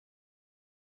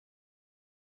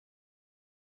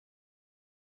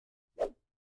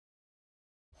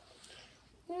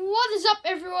What is up,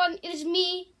 everyone? It is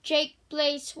me, Jake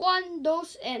Plays 1,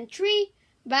 Dose, and 3,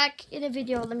 back in a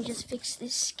video. Let me just fix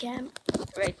this cam.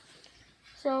 Right.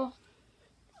 So,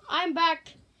 I'm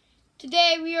back.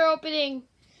 Today we are opening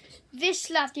this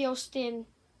Latios tin.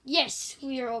 Yes,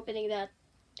 we are opening that.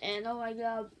 And oh my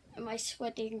god, am I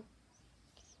sweating?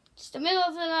 It's the middle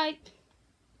of the night.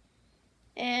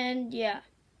 And yeah.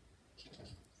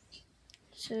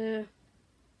 So,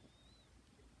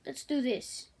 let's do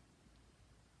this.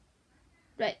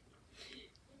 Right.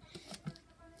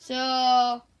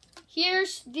 So,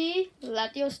 here's the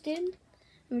Latios tin.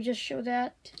 Let me just show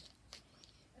that.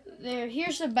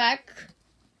 Here's the back,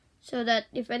 so that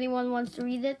if anyone wants to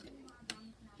read it,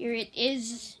 here it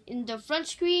is in the front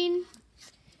screen.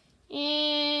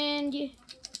 And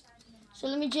so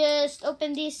let me just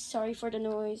open this. Sorry for the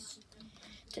noise.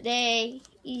 Today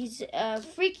is a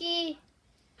freaky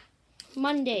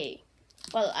Monday.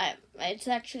 Well, it's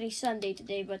actually Sunday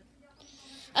today, but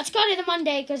let's call it a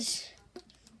Monday because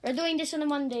we're doing this on a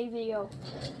Monday video.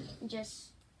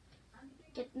 Just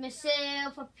get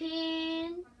myself a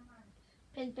pin.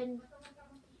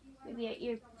 Maybe an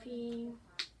ear pin.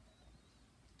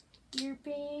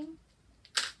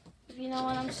 If you know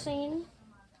what I'm saying.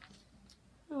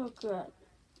 Oh god.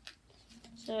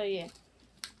 So yeah.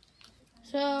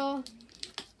 So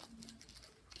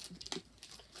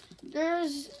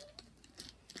there's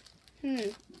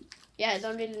yeah, I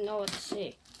don't really know what to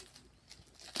say.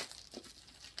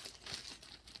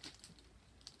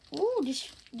 Ooh,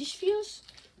 this feels,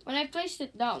 when I placed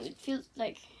it down, it feels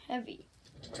like heavy,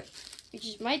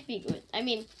 which might be good. I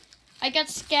mean, I got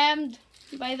scammed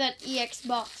by that EX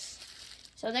box,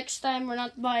 so next time we're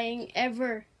not buying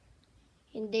ever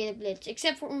in Data Blitz,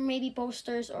 except for maybe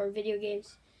posters or video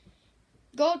games.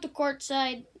 Go to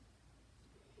courtside,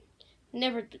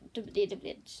 never to Data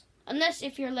Blitz, unless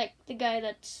if you're like the guy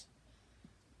that's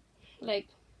like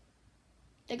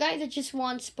the guy that just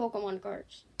wants Pokemon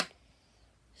cards.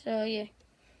 So yeah.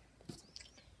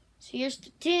 So here's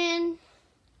the tin.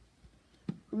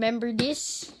 Remember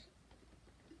this?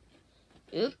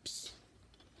 Oops.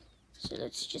 So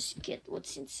let's just get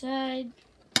what's inside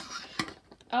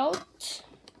out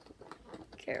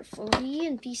carefully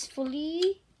and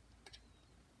peacefully.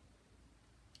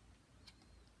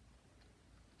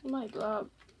 Oh my god.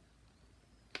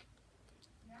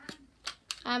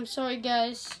 I'm sorry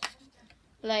guys.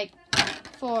 Like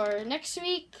for next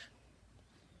week,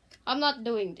 I'm not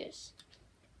doing this.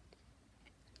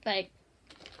 Like,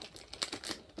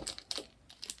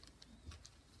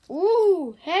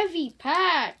 ooh, heavy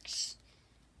packs.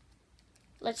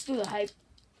 Let's do the hype.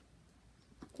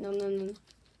 No.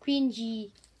 Queen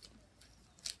G.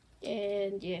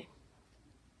 And yeah.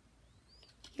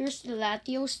 Here's the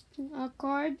Latios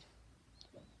card.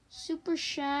 Super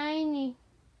shiny.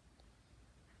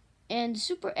 And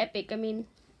super epic. I mean,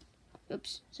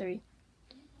 oops, sorry.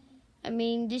 I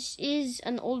mean, this is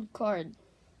an old card.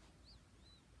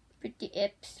 Pretty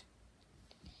eps.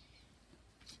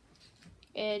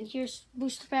 And here's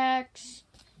booster packs,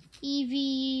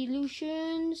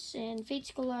 evolutions, and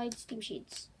Fates Collide Steam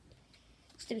Seeds.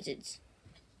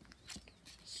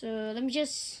 So let me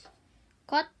just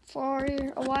cut for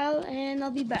a while and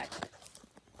I'll be back.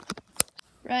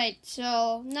 Right,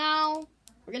 so now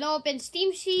we're gonna open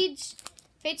Steam Seeds,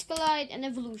 Fates Collide, and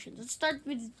Evolutions. Let's start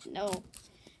with,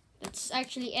 let's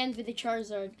actually end with the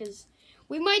Charizard, because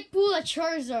we might pull a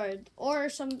Charizard or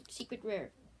some secret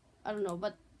rare. I don't know,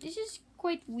 but this is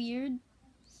quite weird.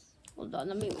 Hold on,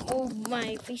 let me move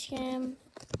my face cam.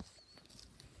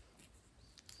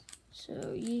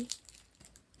 So, yeah.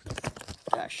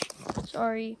 Gosh,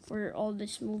 sorry for all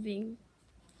this moving.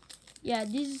 Yeah,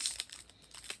 this,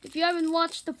 if you haven't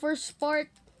watched the first part,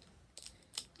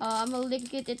 I'm gonna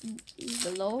link it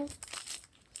below.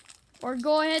 Or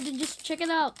go ahead and just check it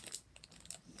out.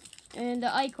 And the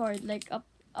iCard, like up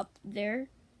there,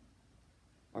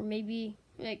 or maybe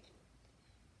like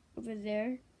over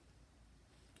there.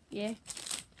 Yeah,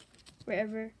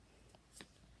 wherever.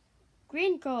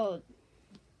 Green code.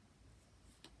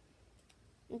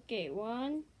 Okay,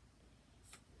 1,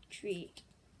 3.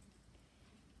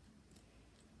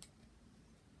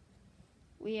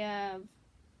 We have,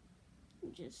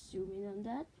 just zoom in on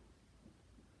that.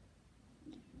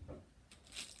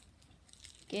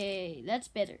 Okay, that's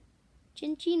better.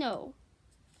 Chinchino,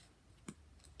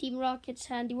 Team Rocket's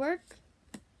Handiwork,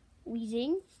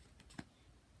 Weezing,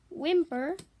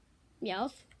 Whimper,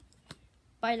 Meowth,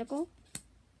 Binacle,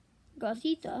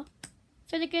 Gothita,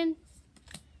 Fennekin,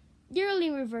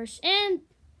 Deerling Reverse, and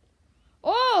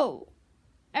oh!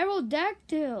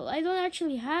 Aerodactyl. I don't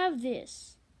actually have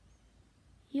this.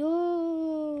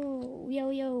 Yo.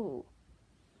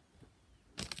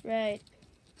 Right.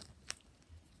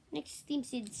 Next, Team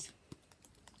Seeds.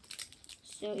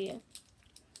 So yeah.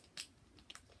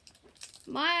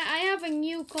 I have a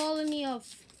new colony of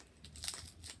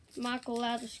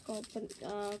Maculatus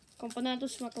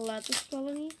Componatus Maculatus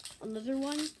colony. Another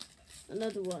one.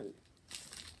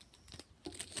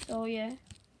 So yeah.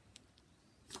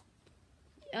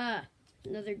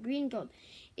 Another green code.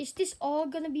 Is this all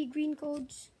gonna be green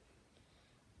codes?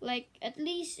 Like at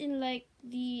least in like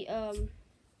the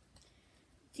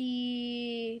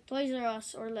Toys R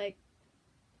Us or like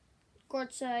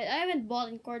courtside. I haven't bought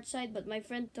in courtside, but my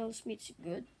friend tells me it's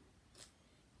good.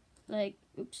 Like,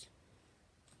 oops.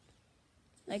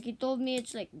 Like he told me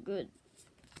it's like good,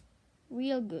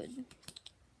 real good.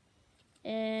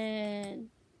 And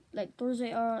like Toys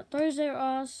R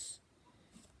Us,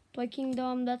 Toy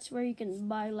Kingdom. That's where you can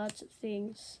buy lots of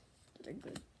things that are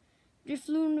good.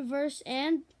 Drifloon Reverse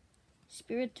and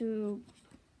Spirit Tube.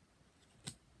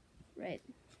 Right.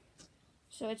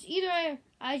 So it's either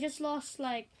I just lost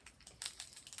like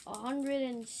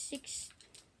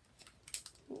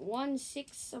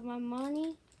 1/6 of my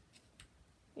money,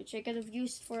 which I could have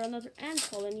used for another ant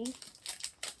colony.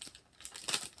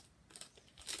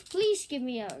 Please give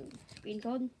me a green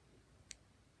code.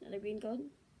 Another green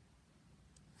code.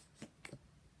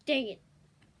 Dang it.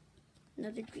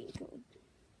 Another green code.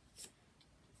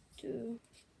 2,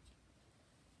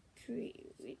 3.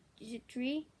 Wait, is it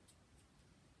 3?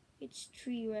 It's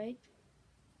 3, right?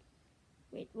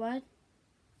 Wait, what?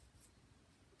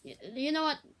 You know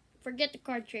what? Forget the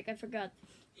card trick. I forgot.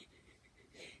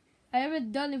 I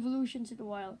haven't done evolutions in a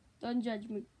while. Don't judge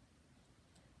me.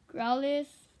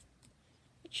 Growlithe,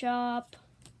 Chop,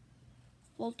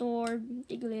 Voltorb,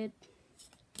 Diglett,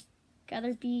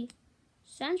 Caterpie,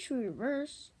 Sandshrew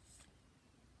Reverse,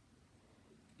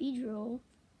 Beedrill.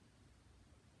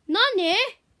 Nani?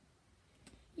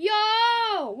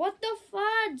 Yo! What the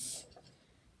fudge?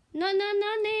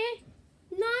 Nani?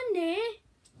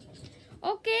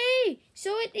 Okay,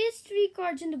 so it is 3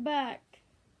 cards in the back.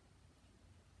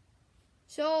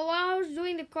 So while I was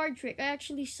doing the card trick, I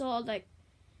actually saw like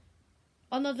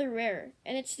another rare,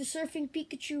 and it's the Surfing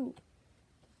Pikachu.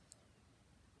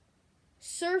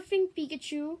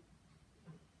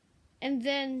 And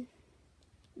then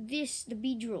this, the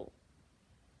Beedrill.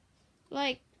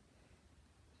 Like,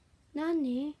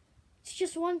 Nani? It's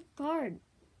just one card.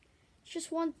 It's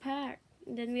just one pack.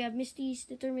 And then we have Misty's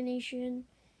Determination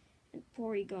and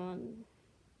Porygon.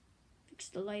 Fix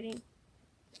the lighting.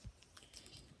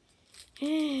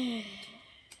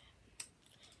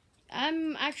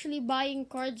 I'm actually buying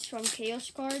cards from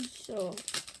Chaos Cards, so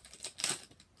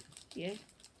yeah.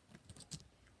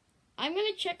 I'm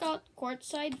gonna check out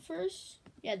courtside first.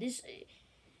 Yeah, this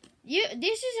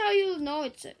is how you'll know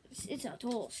it's a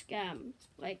total scam.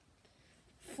 Like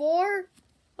 4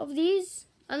 of these,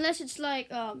 unless it's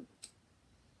like a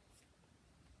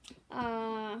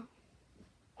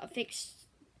fixed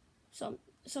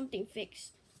something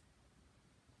fixed.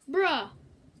 Bruh.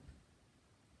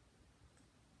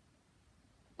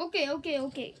 Okay.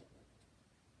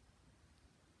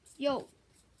 Yo.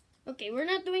 Okay, we're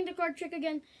not doing the card trick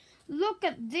again. Look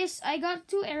at this. I got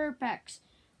 2 error packs.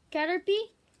 Caterpie,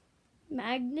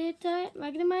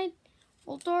 Magnemite,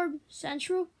 Voltorb,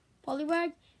 Sandshrew,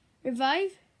 Poliwag,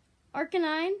 Revive,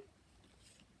 Arcanine.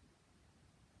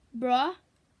 Bruh.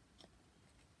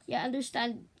 Yeah, I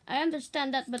understand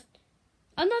that, but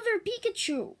another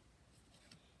Pikachu.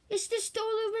 Is this the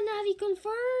Illuminati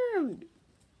confirmed?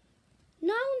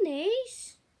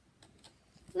 Nowadays?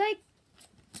 Like,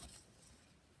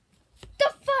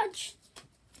 the fudge?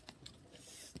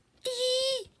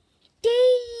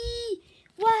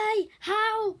 Why?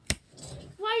 How?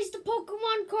 Why is the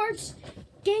Pokemon cards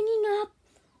ganging up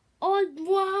on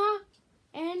moi?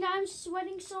 And I'm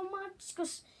sweating so much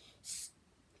because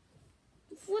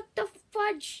what the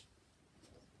fudge?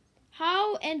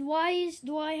 How and why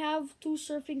do I have 2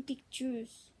 Surfing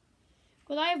Pikachus?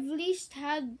 Could I have at least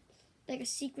had like a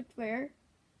secret rare?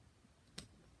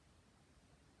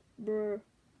 Brr.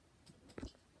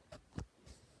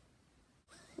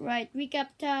 Right,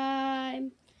 recap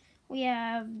time. We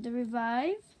have the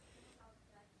Revive,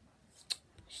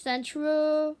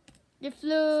 Sandshrew,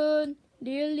 Drifloon,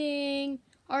 Deerling,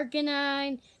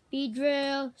 Arcanine,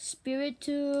 Beedrill,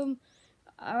 Spiritomb,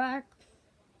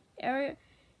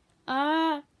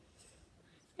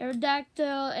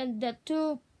 Aerodactyl, and the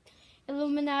 2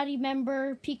 Illuminati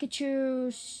member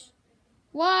Pikachus.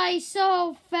 Why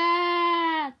so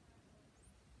fat?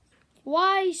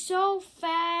 Why so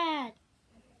fat?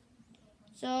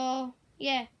 So,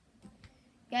 yeah.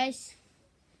 Guys,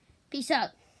 peace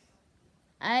out.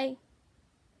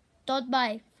 Don't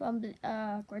buy from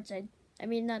courtside. I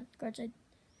mean, not courtside.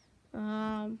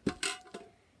 No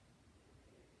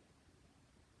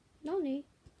need.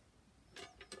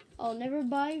 I'll never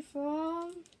buy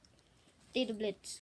from Data Blitz.